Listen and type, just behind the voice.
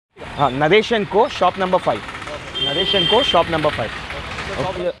Naresh & Co. shop number 5. Naresh & Co. shop number 5.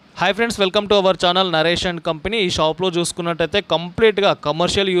 Okay. Hi friends, welcome to our channel Naresh and company. ఈ షాప్లో చూసుకున్నట్టయితే కంప్లీట్గా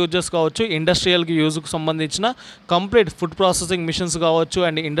commercial uses కావచ్చు, ఇండస్ట్రియల్కి యూజ్కి సంబంధించిన complete food processing machines కావచ్చు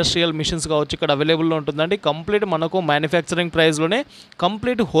and industrial machines కావచ్చు ఇక్కడ అవైలబుల్లో ఉంటుందండి. కంప్లీట్ మనకు మ్యానుఫ్యాక్చరింగ్ ప్రైస్లోనే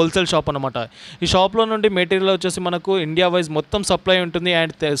కంప్లీట్ హోల్సేల్ షాప్ అనమాట. ఈ షాప్లో నుండి మెటీరియల్ వచ్చేసి మనకు ఇండియా వైజ్ మొత్తం సప్లై ఉంటుంది.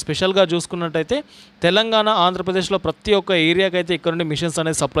 అండ్ స్పెషల్గా చూసుకున్నట్టయితే తెలంగాణ, ఆంధ్రప్రదేశ్లో ప్రతి ఒక్క ఏరియాకి అయితే ఇక్కడ నుండి మిషన్స్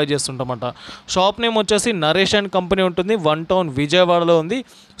అనేది సప్లై చేస్తుంటామన్నమాట. షాప్ నేమ్ వచ్చేసి నరేష్ అండ్ కంపెనీ ఉంటుంది. 1 టౌన్ విజయవాడలో ఉంది.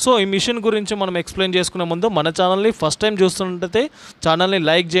 సో ఈ మిషన్ గురించి మనం ఎక్స్ప్లెయిన్ చేసుకునే ముందు మన ఛానల్ని ఫస్ట్ టైం చూస్తున్నట్టయితే ఛానల్ని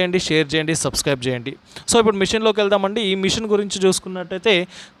లైక్ చేయండి, షేర్ చేయండి, సబ్స్క్రైబ్ చేయండి. సో ఇప్పుడు మిషన్లోకి వెళ్దామండి. ఈ మిషన్ గురించి చూసుకున్నట్టయితే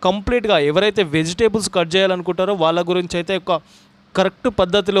కంప్లీట్గా ఎవరైతే వెజిటేబుల్స్ కట్ చేయాలనుకుంటారో వాళ్ళ గురించి అయితే ఒక కరెక్ట్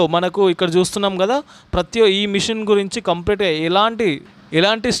పద్ధతిలో మనకు ఇక్కడ చూస్తున్నాం కదా. ఈ మిషన్ గురించి కంప్లీట్గా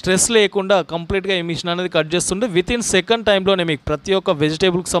ఎలాంటి స్ట్రెస్ లేకుండా కంప్లీట్గా ఈ మిషన్ అనేది కట్ చేస్తుంటే వితిన్ సెకండ్ టైంలోనే మీకు ప్రతి ఒక్క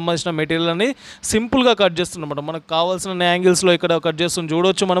వెజిటేబుల్కి సంబంధించిన మెటీరియల్ అనేది సింపుల్గా కట్ చేస్తుందన్నమాట. మనకు కావాల్సిన యాంగిల్స్లో ఇక్కడ కట్ చేస్తుంది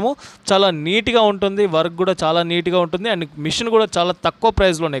చూడవచ్చు. మనము చాలా నీట్గా ఉంటుంది, వర్క్ కూడా చాలా నీట్గా ఉంటుంది. అండ్ మిషన్ కూడా చాలా తక్కువ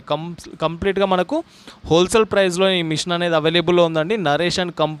ప్రైస్లోనే కంప్లీట్గా మనకు హోల్సేల్ ప్రైస్లోనే ఈ మిషన్ అనేది అవైలబుల్లో ఉందండి. నరేష్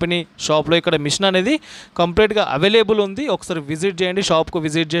అండ్ కంపెనీ షాప్లో ఇక్కడ మిషన్ అనేది కంప్లీట్గా అవైలబుల్ ఉంది. ఒకసారి విజిట్ చేయండి. షాప్కు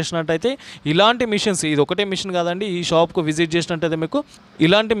విజిట్ చేసినట్టయితే ఇలాంటి మిషన్స్, ఇది ఒకటే మిషన్ కాదండి, ఈ షాప్కు విజిట్ చేసినట్టయితే మీకు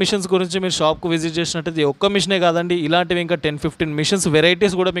ఇలాంటి మిషన్స్ గురించి మీరు షాప్కు విజిట్ చేసినట్టయితే ఒక్క మిషనే కాదండి, ఇలాంటివి ఇంకా 10-15 మిషన్స్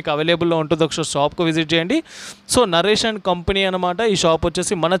వెరైటీస్ కూడా మీకు అవైలబుల్లో ఉంటుంది. ఒకసారి షాప్కు విజిట్ చేయండి. సో నరేష్ అండ్ కంపెనీ అనమాట. ఈ షాప్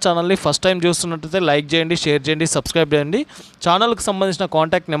వచ్చేసి మన ఛానల్ని ఫస్ట్ టైం చూస్తున్నట్టయితే లైక్ చేయండి, షేర్ చేయండి, సబ్స్క్రైబ్ చేయండి. ఛానల్కి సంబంధించిన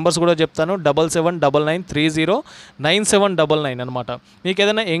కాంటాక్ట్ నెంబర్స్ కూడా చెప్తాను. 7799309799 అనమాట. మీకు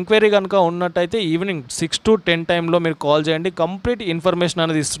ఏదైనా ఎంక్వైరీ కనుక ఉన్నట్టయితే ఈవినింగ్ 6 to 10 టైంలో మీరు కాల్ చేయండి. కంప్లీట్ ఇన్ఫర్మేషన్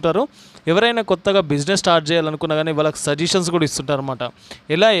అనేది ఇస్తుంటారు. ఎవరైనా కొత్తగా బిజినెస్ స్టార్ట్ చేయాలనుకున్నా కానీ వాళ్ళకి సజెషన్స్ కూడా ఇస్తుంటారు అనమాట.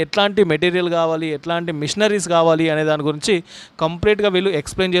 ఎట్లాంటి మెటీరియల్ కావాలి, ఎట్లాంటి మిషనరీస్ కావాలి అనే దాని గురించి కంప్లీట్గా వీళ్ళు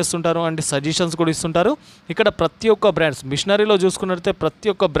ఎక్స్ప్లెయిన్ చేస్తుంటారు అండ్ సజెషన్స్ కూడా ఇస్తుంటారు. ఇక్కడ ప్రతి ఒక్క బ్రాండ్స్ మిషనరీలో చూసుకున్నట్లయితే ప్రతి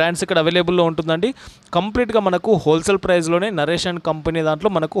ఒక్క బ్రాండ్స్ ఇక్కడ అవైలబుల్లో ఉంటుందండి. కంప్లీట్గా మనకు హోల్సేల్ ప్రైస్లోనే నరేష్ అండ్ కంపెనీ దాంట్లో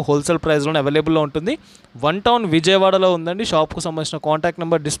మనకు హోల్సేల్ ప్రైస్లోనే అవైలబుల్లో ఉంటుంది. 1 టౌన్ విజయవాడలో ఉందండి. షాప్కు సంబంధించిన కాంటాక్ట్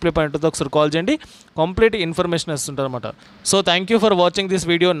నెంబర్ డిస్ప్లే పై ఉంటుంది. ఒకసారి కాల్ చేయండి. కంప్లీట్ ఇన్ఫర్మేషన్ ఇస్తుంటారు అనమాట. So thank you for watching this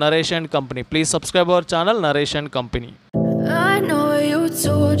video Naresh and company. Please subscribe our channel Naresh and company. I know you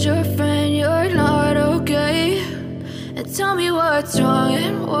told your friend you're not okay, and tell me what's wrong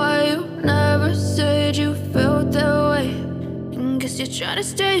and why you never said you felt that way. And guess you're trying to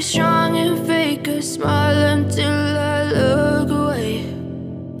stay strong and fake a smile until I look away.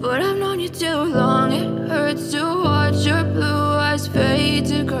 But I've known you too long, it hurts to watch your blue eyes fade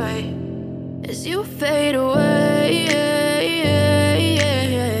to gray as you fade away,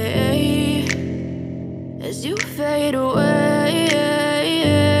 as you fade away.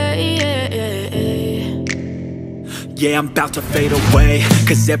 Yeah, I'm about to fade away,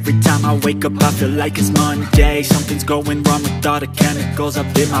 'cause every time I wake up I feel like it's Monday. Something's going wrong with all the chemicals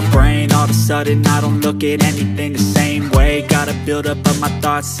up in my brain. All of a sudden I don't look at anything the same way. Gotta build up of my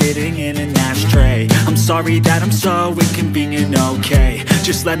thoughts sitting in an ashtray. I'm sorry that I'm so inconvenient, okay?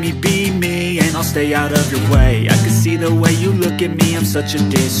 Just let me be me and I'll stay out of your way. I can see the way you look at me, I'm such a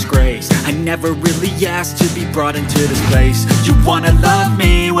disgrace. I never really asked to be brought into this place. You wanna love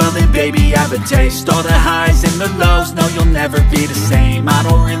me? Well then baby have a taste. All the highs and the lows, no you'll never be the same. I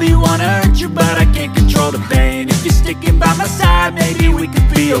don't really wanna hurt you but I can't control the pain. If you're sticking by my side maybe we could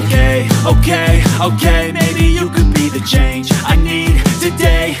be okay. Okay, maybe you could be the change I need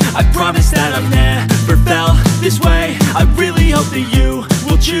today. I promise that I've never felt this way. I really hope that you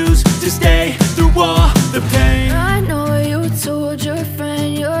will choose to stay through all the pain. I know you told your friend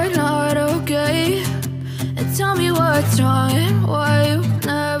you're not okay, and tell me what's wrong and why you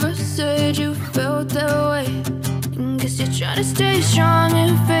never said you felt that way. And guess you're trying to stay strong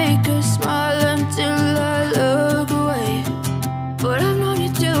and fake